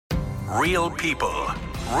Real people,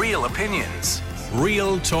 real opinions,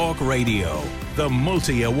 Real Talk Radio. The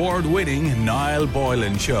multi-award winning Niall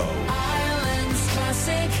Boylan Show. Ireland's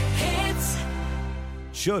classic hits.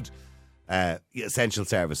 Should essential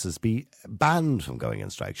services be banned from going on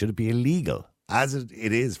strike? Should it be illegal? As it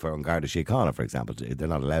is for An Garda Síochána, for example. They're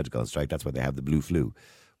not allowed to go on strike. That's why they have the blue flu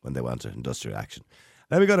when they want industrial action.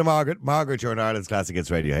 Let me go to Margaret. Margaret, you're on Ireland's Classic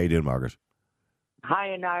Hits Radio. How you doing, Margaret?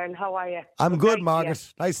 Hi, Niall. How are you? I'm good,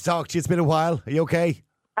 Margaret. Nice to talk to you. It's been a while. Are you okay?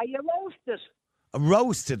 Are you roasted?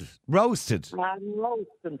 Roasted. I'm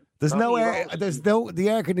roasting. There's no air. The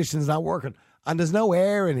air conditioning's not working, and there's no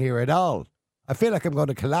air in here at all. I feel like I'm going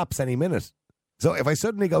to collapse any minute. So if I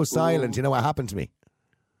suddenly go silent, you know what happened to me?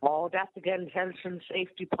 Oh, that's against health and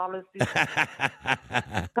safety policy.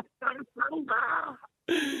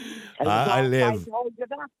 I live.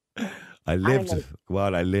 I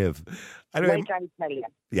live. Anyway, Wait, I tell you.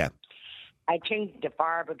 yeah. I think the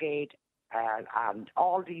fire brigade and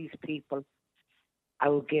all these people, I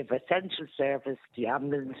will give essential service, the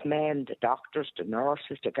ambulance men, the doctors, the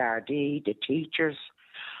nurses, the Gardaí, the teachers,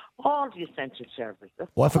 all the essential services.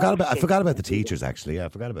 Well, I forgot about the teachers, actually. Yeah, I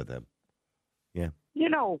forgot about them. Yeah. You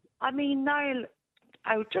know, I mean, Niall,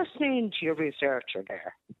 I was just saying to your researcher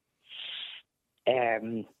there,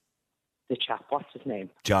 the chap, what's his name?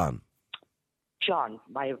 John.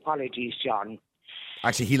 My apologies, John.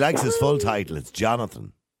 Actually, he likes his full title. It's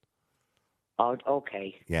Jonathan. Oh,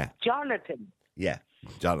 okay. Yeah. Jonathan. Yeah,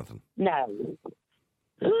 Jonathan. Now,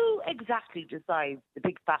 who exactly decides the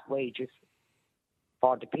big fat wages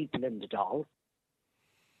for the people in the doll?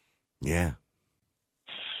 Yeah.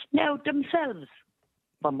 Now, themselves,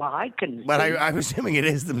 from what I can see. Well, I'm assuming it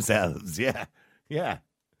is themselves. Yeah. Yeah.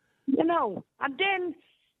 You know, and then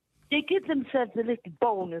they give themselves a little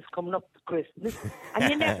bonus coming up to Christmas, and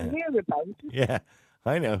you never hear about it. Yeah,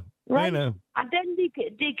 I know. Right? I know. And then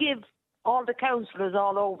they give all the councillors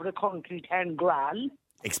all over the country 10 grand.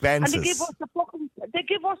 Expenses. And they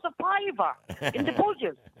give us a fiver in the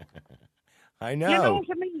budget. I know. You know what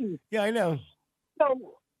I mean? Yeah, I know.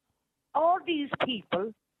 So all these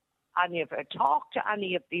people, and if I talk to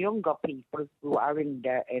any of the younger people who are in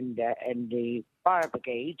the fire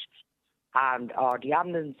brigade or the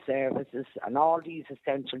ambulance services and all these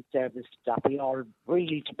essential services that we all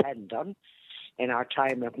really depend on in our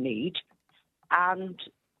time of need, and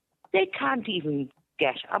they can't even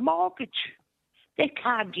get a mortgage. They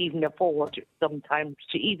can't even afford sometimes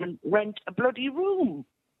to even rent a bloody room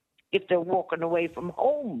if they're walking away from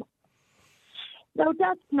home. Now,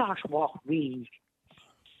 that's not what we,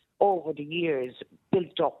 over the years,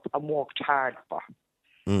 built up and worked hard for,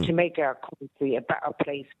 to make our country a better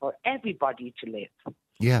place for everybody to live.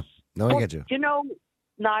 Yeah, no, I get you. You know,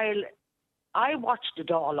 Niall, I watch the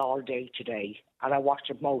doll all day today, and I watch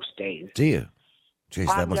it most days. Do you? Jeez,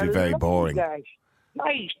 that must be very boring.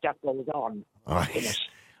 Nice that goes on. All right.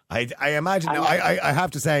 I imagine. No, I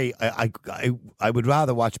have to say, I would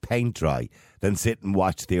rather watch paint dry than sit and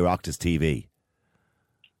watch the Oireachtas TV.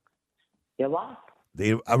 You what?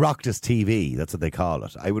 The Oireachtas TV, that's what they call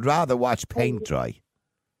it. I would rather watch paint dry.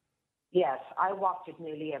 Yes, I watch it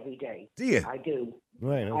nearly every day. Do you? I do.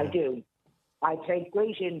 Right. Okay. I do. I take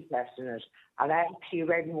great interest in it. And I actually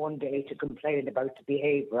read one day to complain about the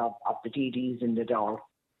behaviour of the DDs in the doll.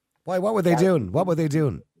 Why? What were they doing? What were they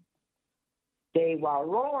doing? They were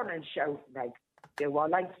roaring and shouting they were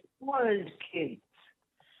like spoiled kids,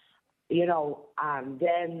 you know. And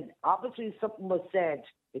then obviously something was said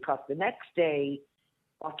because the next day,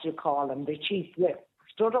 the chief whip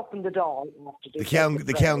stood up in the doll after the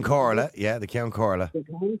Ceann Comhairle, yeah, the Ceann Comhairle. The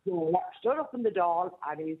Ceann Comhairle stood up in the doll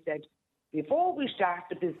and he said, "Before we start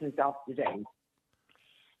the business of the day,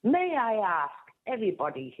 may I ask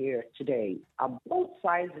everybody here today on both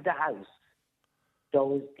sides of the house,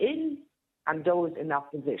 those in and those in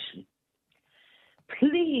opposition,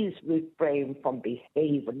 please refrain from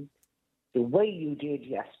behaving the way you did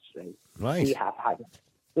yesterday. Right.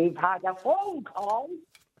 We've had a phone call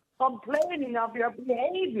complaining of your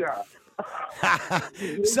behaviour."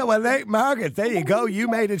 So, Margaret, there you go. You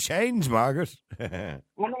made a change, Margaret. And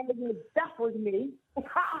I said, that was me.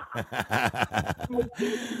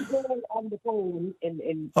 On the phone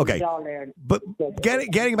okay, but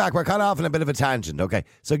getting back, we're kind of off on a bit of a tangent. Okay,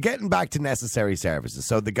 so getting back to necessary services.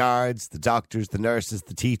 So the guards, the doctors, the nurses,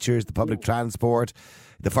 the teachers, the public transport,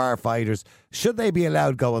 the firefighters, should they be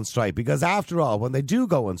allowed to go on strike? Because after all, when they do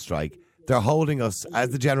go on strike, they're holding us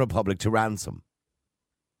as the general public to ransom.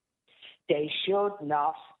 They should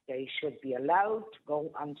not. They should be allowed to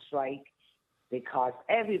go on strike because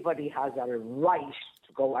everybody has a right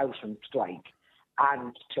to go out on strike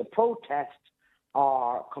and to protest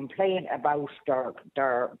or complain about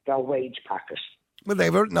their wage packet. Well,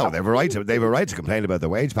 they've a right to complain about their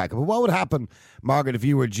wage packet. But what would happen, Margaret, if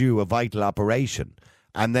you were due a vital operation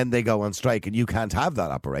and then they go on strike and you can't have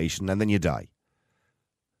that operation and then you die?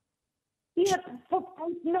 Yeah, but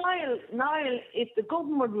Niall, if the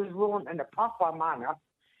government was run in a proper manner,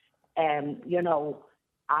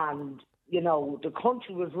 the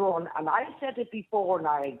country was run, and I said it before,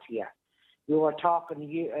 Niall, to you. We were talking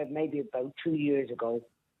maybe about 2 years ago.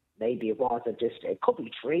 Maybe it wasn't just, it could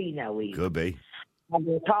be 3 now even. Could be. And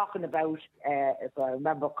we were talking about, if I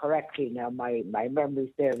remember correctly now, my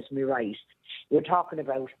memory serves me right, we were talking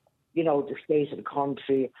about, the state of the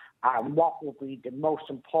country and what would be the most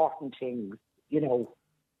important things,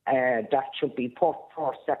 that should be put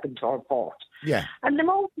first, second, third, fourth. Yeah. And the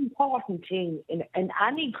most important thing in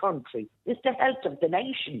any country is the health of the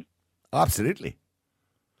nation. Absolutely.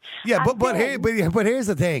 Yeah, but here's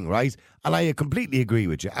the thing, right? And I completely agree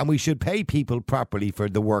with you. And we should pay people properly for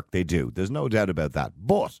the work they do. There's no doubt about that.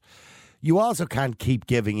 But you also can't keep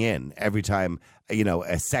giving in every time,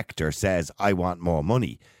 a sector says, I want more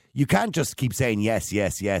money. You can't just keep saying yes,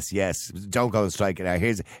 yes, yes, yes. Don't go on strike. Now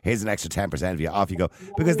here's an extra 10% of you. Off you go.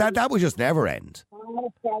 Because that would just never end.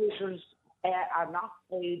 Firefighters are not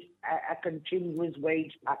paid a continuous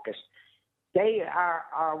wage packet. They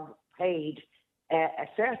are paid a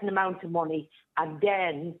certain amount of money, and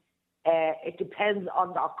then it depends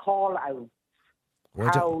on their call out,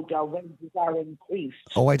 how their wages are increased.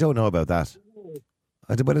 Oh, I don't know about that.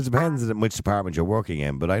 But it depends on which department you're working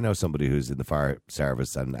in. But I know somebody who's in the fire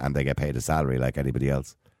service and they get paid a salary like anybody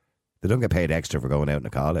else. They don't get paid extra for going out in a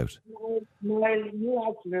call out. Well, you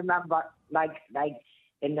have to remember, like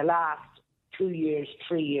in the last 2 years,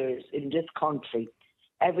 3 years in this country,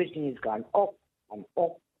 everything has gone up and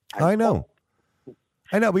up. And I know. Up.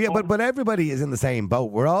 I know, but everybody is in the same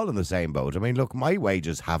boat. We're all in the same boat. I mean, look, my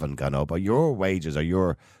wages haven't gone up, or your wages or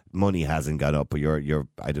your money hasn't gone up, or your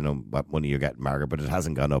I don't know what money you're getting, Margaret, but it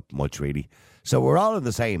hasn't gone up much really. So we're all in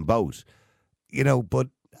the same boat, But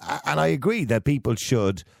I agree that people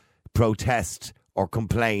should protest or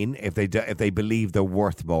complain if they believe they're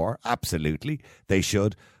worth more. Absolutely, they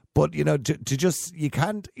should. But, you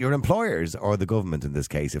can't, your employers or the government in this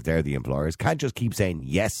case, if they're the employers, can't just keep saying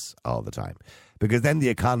yes all the time. Because then the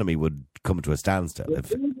economy would come to a standstill.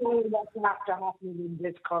 What's after happening in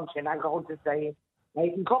this country, and I'm going to say it. Now,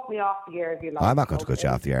 you can cut me off the air if you like. I'm not going to cut you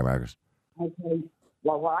off the air, Margaret. Okay.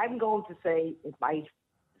 Well, what I'm going to say,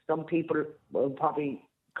 some people will probably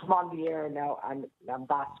come on the air now and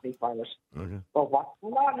bash me for it. Okay. But what's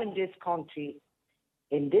going on in this country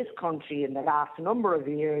in the last number of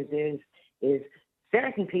years is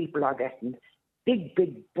certain people are getting big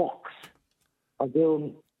bucks for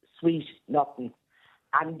doing sweet nothing.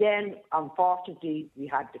 And then, unfortunately, we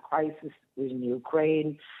had the crisis in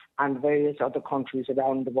Ukraine and various other countries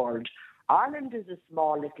around the world. Ireland is a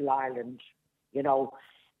small little island,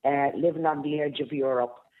 living on the edge of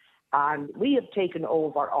Europe. And we have taken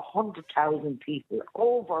over 100,000 people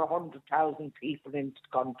into the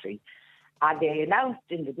country. And they announced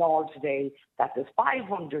in the Dáil today that there's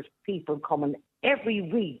 500 people coming every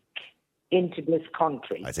week into this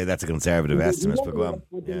country. I'd say that's a conservative estimate, but go on.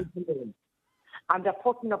 Yeah. And they're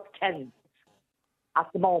putting up tents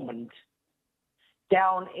at the moment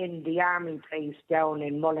down in the army place down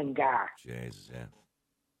in Mullingar. Jesus, yeah.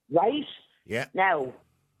 Right? Yeah. Now,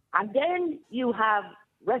 and then you have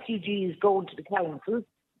refugees going to the council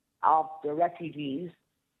of the refugees,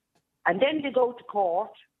 and then they go to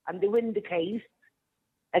court and they win the case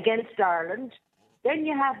against Ireland. Then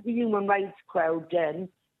you have the human rights crowd then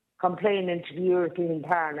complaining to the European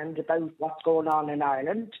Parliament about what's going on in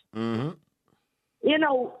Ireland. Mm-hmm.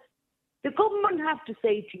 The government have to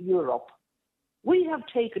say to Europe, we have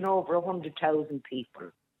taken over 100,000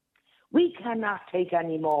 people. We cannot take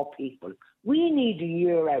any more people. We need a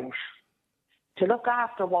year out to look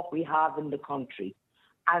after what we have in the country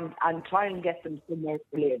and try and get them somewhere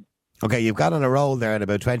to live. Okay, you've got on a roll there on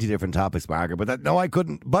about 20 different topics, Margaret. But I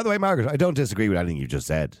couldn't. By the way, Margaret, I don't disagree with anything you just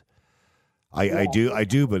said. I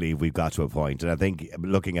do believe we've got to a point, and I think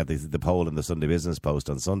looking at the poll in the Sunday Business Post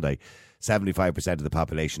on Sunday, 75% of the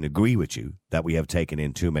population agree with you that we have taken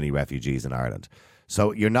in too many refugees in Ireland.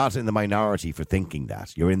 So you're not in the minority for thinking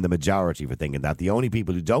that. You're in the majority for thinking that. The only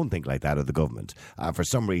people who don't think like that are the government. For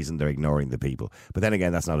some reason, they're ignoring the people. But then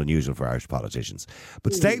again, that's not unusual for Irish politicians.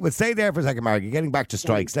 But stay there for a second, Margaret. Getting back to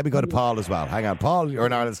strikes. Let me go to Paul as well. Hang on. Paul, you're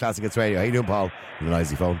in Ireland's Classic Hits Radio. How you doing, Paul? On the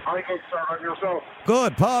noisy phone. Hi, good, sir. And yourself?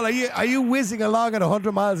 Good. Paul, are you whizzing along at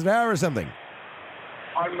 100 miles an hour or something?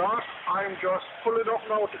 I'm not. I'm just pulling up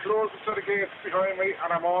now to close the set of gates behind me,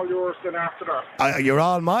 and I'm all yours then after that. You're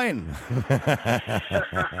all mine.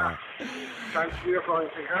 Thanks for your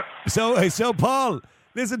pointing, huh? So, Paul,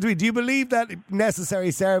 listen to me. Do you believe that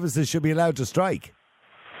necessary services should be allowed to strike?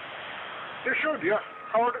 They should, yeah.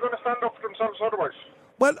 How are they going to stand up for themselves otherwise?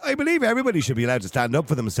 Well, I believe everybody should be allowed to stand up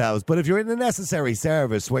for themselves, but if you're in a necessary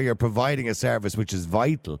service where you're providing a service which is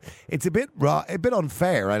vital, it's a bit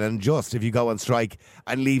unfair and unjust if you go on strike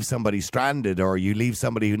and leave somebody stranded, or you leave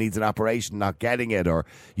somebody who needs an operation not getting it, or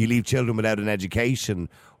you leave children without an education,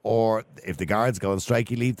 or if the guards go on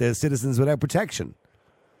strike, you leave the citizens without protection.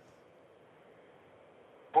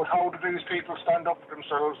 But how do these people stand up for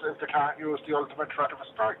themselves if they can't use the ultimate threat of a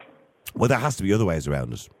strike? Well, there has to be other ways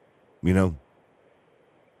around it, you know.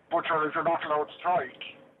 But sure, if you're not allowed to strike,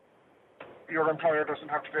 your employer doesn't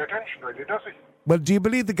have to pay attention, really, does he? Well, do you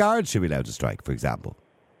believe the guards should be allowed to strike, for example?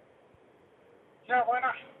 Yeah, why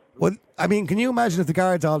not? Well, I mean, can you imagine if the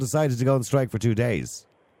guards all decided to go on strike for 2 days?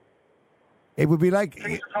 It would be like...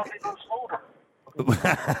 Things are probably going smoother.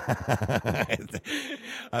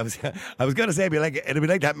 I was going to say it'd be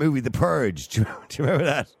like that movie, The Purge. Do you remember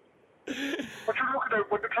that? But you're looking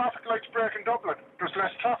at when the traffic lights break in Dublin, there's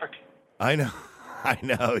less traffic. I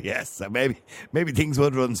know, yes. Maybe things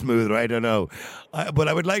would run smoother. I don't know, but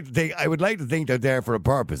I would like to think they're there for a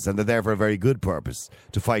purpose, and they're there for a very good purpose,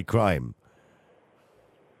 to fight crime.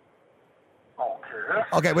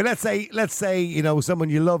 Okay, well, let's say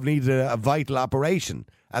someone you love needs a vital operation,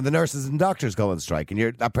 and the nurses and doctors go on strike, and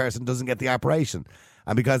that person doesn't get the operation,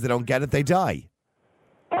 and because they don't get it, they die.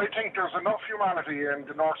 I think there's enough humanity in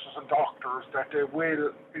the nurses and doctors that they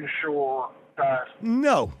will ensure that...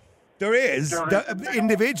 No. There is.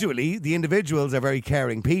 Individually, the individuals are very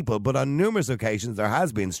caring people, but on numerous occasions there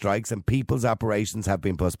has been strikes and people's operations have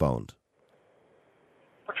been postponed.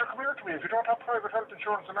 But come here to me, if you don't have private health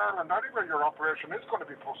insurance in Ireland, anyway, your operation is going to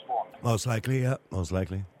be postponed. Most likely, yeah. Most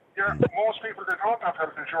likely. Yeah, most people that don't have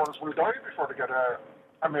health insurance will die before they get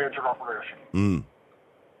a major operation.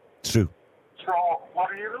 It's true. So, what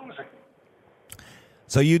are you losing?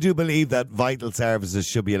 So you do believe that vital services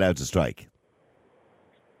should be allowed to strike?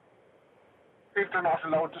 If they're not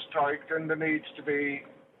allowed to strike, then there needs to be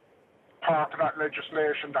part of that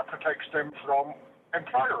legislation that protects them from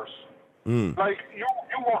employers. Like, you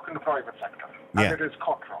work in the private sector, and it is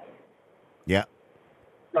cutthroat. Yeah.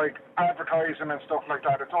 Like, advertising and stuff like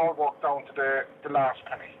that, it's all worked down to the last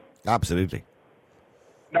penny. Absolutely.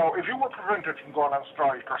 Now, if you were prevented from going on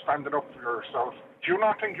strike or standing up for yourself, do you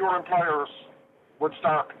not think your employers would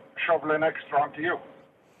start shoveling extra onto you?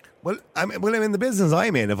 Well, I'm in the business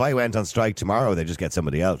I'm in. If I went on strike tomorrow, they just get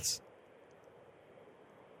somebody else.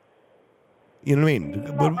 You know what I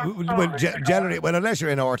mean? Well, generally, unless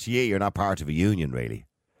you're in RTE, you're not part of a union, really.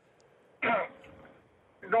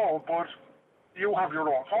 No, but you have your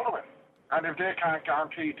own following. And if they can't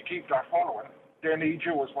guarantee to keep that following, they need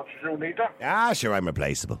you as much as you need them. Ah, sure, I'm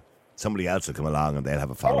replaceable. Somebody else will come along and they'll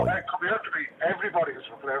have a following. Oh, come here to me. Everybody is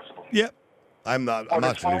replaceable. Yep. I'm not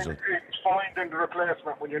to lose it. It's finding the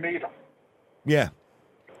replacement when you need them. Yeah.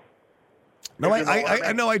 No,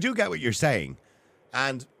 I do get what you're saying.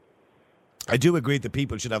 And I do agree that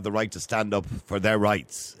people should have the right to stand up for their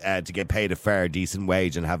rights, to get paid a fair, decent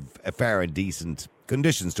wage and have a fair and decent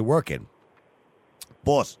conditions to work in.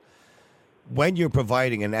 But when you're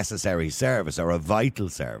providing a necessary service or a vital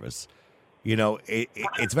service,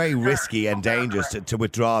 it's very risky and dangerous to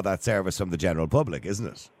withdraw that service from the general public, isn't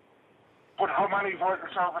it? But how many vital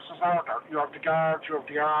services are there? You have the guards, you have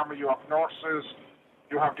the army, you have nurses,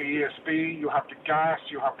 you have the ESB, you have the gas,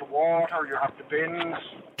 you have the water, you have the bins.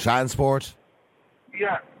 Transport.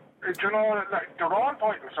 Yeah. They're all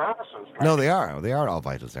vital services. Like. No, they are. They are all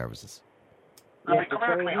vital services. Like, come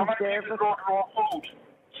here to me, how many people grow their own food?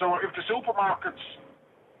 So if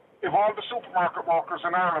all the supermarket workers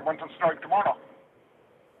in Ireland went on strike tomorrow,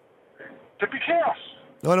 there'd be chaos.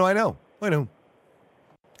 No, I know.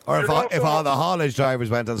 Or if all the haulage drivers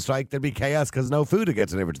went on strike, there'd be chaos because no food would get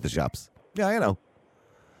delivered to the shops. Yeah, I know.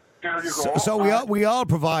 There you go. So we all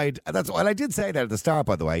provide. That's what I did say there at the start.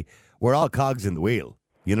 By the way, we're all cogs in the wheel.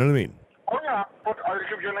 You know what I mean? Oh yeah, but I'll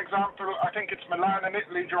give you an example. I think it's Milan in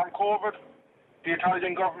Italy during COVID. The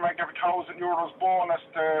Italian government gave €1,000 bonus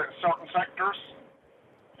to certain sectors.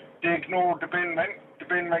 They ignored the bin men. The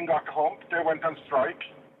bin men got the hump. They went on strike.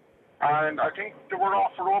 And I think they were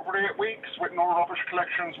off for over 8 weeks with no rubbish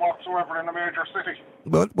collections whatsoever in a major city.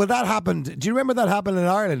 Well, that happened. Do you remember that happened in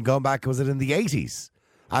Ireland going back, was it in the 80s?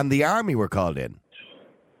 And the army were called in.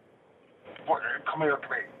 But, come here to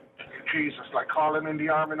me. Jesus, like calling in the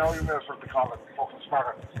army now, you may as well be calling fucking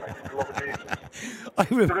Spartans, like, for the love of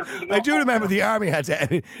Jesus. I do remember the army had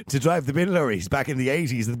to drive the bin lorries back in the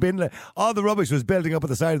 80s. All the rubbish was building up at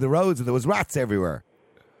the side of the roads and there was rats everywhere.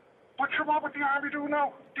 But sure, what would the army do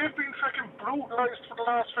now? They've been fucking brutalised for the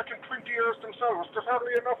last fucking 20 years themselves. There's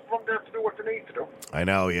hardly enough of them there to do what they need to do. I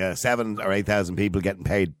know, yeah. 7,000 or 8,000 people getting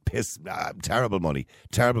paid terrible money.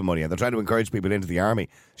 And they're trying to encourage people into the army.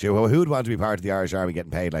 Sure, who would want to be part of the Irish army getting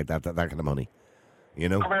paid like that kind of money? You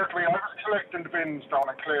know? Come here to me. I was collecting the bins down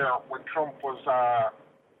in Clare when Trump was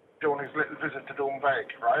doing his little visit to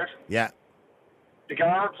Doonbeg, right? Yeah. The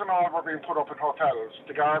guards and all were being put up in hotels.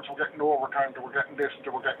 The guards were getting overtime, they were getting this, they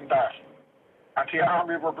were getting that. And the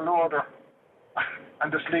army were below there.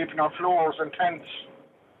 And they're sleeping on floors and tents.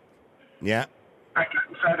 Yeah. And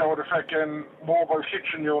getting fed out of fucking mobile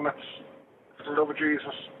kitchen units. For the love of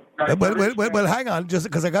Jesus. Well, hang on, just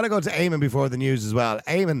because I got to go to Eamon before the news as well.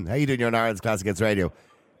 Eamon, how you doing? You're on Ireland's Classic Hits Radio.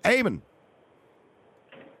 Eamon.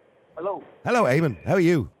 Hello. Hello, Eamon. How are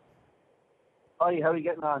you? Hi, how are you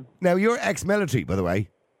getting on? Now, you're ex-military, by the way.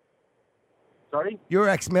 Sorry? You're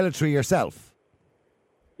ex-military yourself.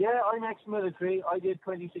 Yeah, I'm ex-military. I did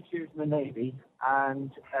 26 years in the Navy.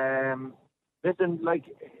 And, listen, like,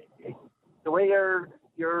 the way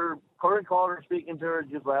your current caller is speaking to her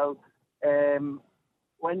as well,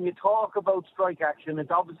 when you talk about strike action, it's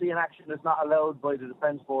obviously an action that's not allowed by the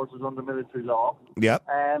Defence Forces under military law. Yep.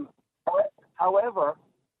 However,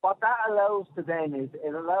 what that allows to then is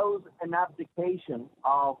it allows an abdication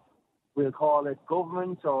of, we'll call it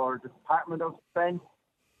government or the Department of Defence,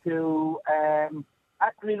 to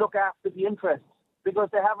actually look after the interests, because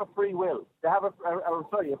they have a free will. They have a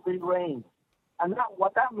free reign. And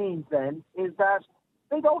what that means then is that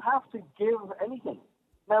they don't have to give anything.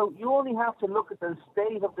 Now, you only have to look at the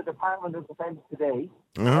state of the Department of Defence today,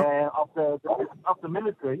 of the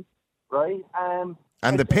military, right?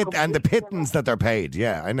 And the pittance that they're paid.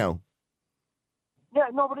 Yeah, I know. Yeah,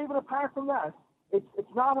 no, but even apart from that, it's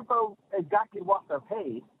not about exactly what they're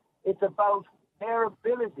paid. It's about their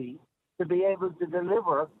ability to be able to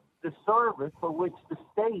deliver the service for which the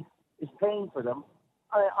state is paying for them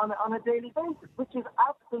on a daily basis, which is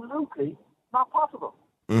absolutely not possible.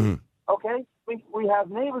 Mm-hmm. Okay? We have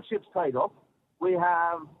naval ships tied up. We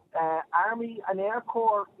have Army and Air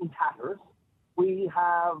Corps in tatters. We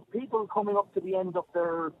have people coming up to the end of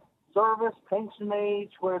their service, pension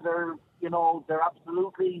age, where they're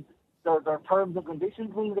absolutely, their terms and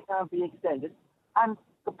conditions mean they can't be extended. And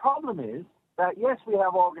the problem is that, yes, we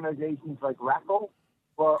have organisations like RACO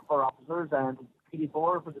for officers and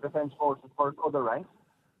PD4 for the Defence Forces for other ranks,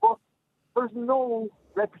 but there's no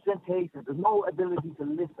representation, there's no ability to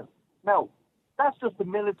listen. Now, that's just the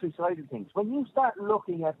military side of things. When you start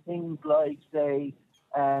looking at things like, say,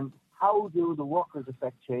 how do the workers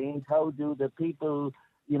affect change? How do the people,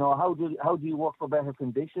 how do you work for better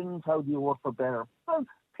conditions? How do you work for better? Well,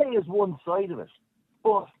 pay is one side of it.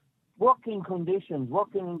 But working conditions,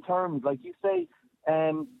 working terms, like you say,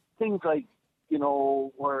 things like,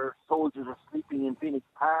 where soldiers are sleeping in Phoenix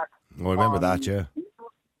Park. I remember that, yeah.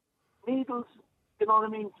 Needles, you know what I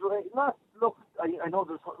mean? I know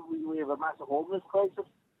we have a massive homeless crisis,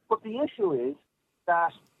 but the issue is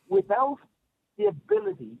that without the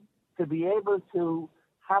ability to be able to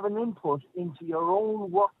have an input into your own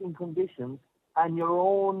working conditions and your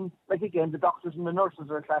own, like again, the doctors and the nurses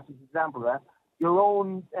are a classic example of that. Your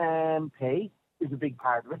own pay is a big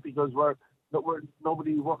part of it, because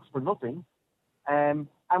nobody works for nothing. And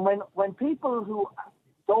when people who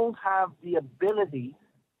don't have the ability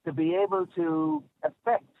to be able to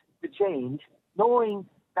affect the change, knowing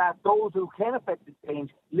that those who can affect the change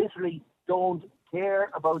literally don't care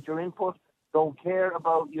about your input, don't care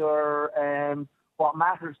about your what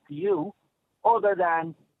matters to you, other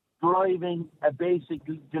than driving a basic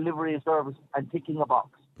delivery of service and ticking a box.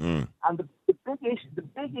 Mm. And the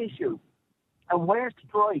big issue, and where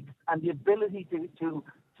strikes and the ability to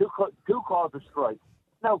cause a strike.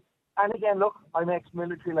 Now, and again, look, I'm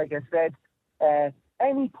ex-military, like I said.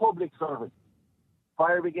 Any public service,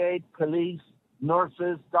 fire brigade, police,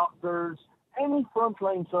 nurses, doctors, any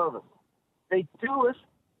frontline service, they do it.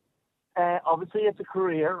 Obviously, it's a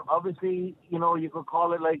career. Obviously, you could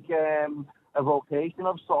call it like a vocation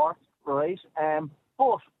of sorts, right?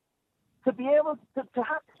 But to be able to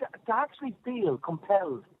actually feel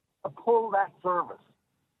compelled to pull that service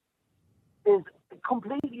is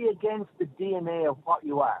completely against the DNA of what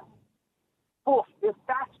you are. But if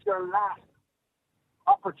that's your last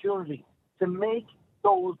opportunity to make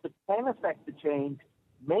those that can affect the change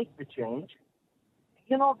make the change,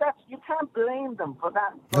 you know, you can't blame them for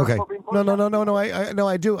that. Okay. For being put No.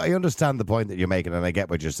 I do. I understand the point that you're making, and I get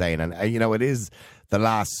what you're saying. And you know, it is the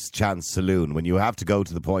last chance saloon when you have to go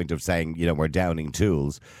to the point of saying, you know, we're downing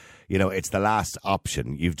tools. You know, it's the last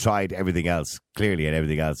option. You've tried everything else clearly, and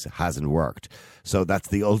everything else hasn't worked. So that's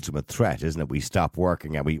the ultimate threat, isn't it? We stop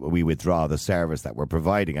working and we withdraw the service that we're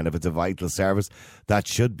providing. And if it's a vital service, that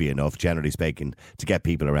should be enough, generally speaking, to get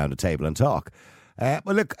people around the table and talk. Well,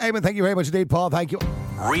 look, Eamon, thank you very much indeed. Paul, thank you.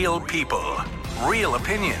 Real people, real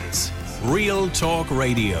opinions, Real Talk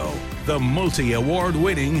Radio. The multi-award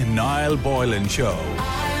winning Niall Boylan Show.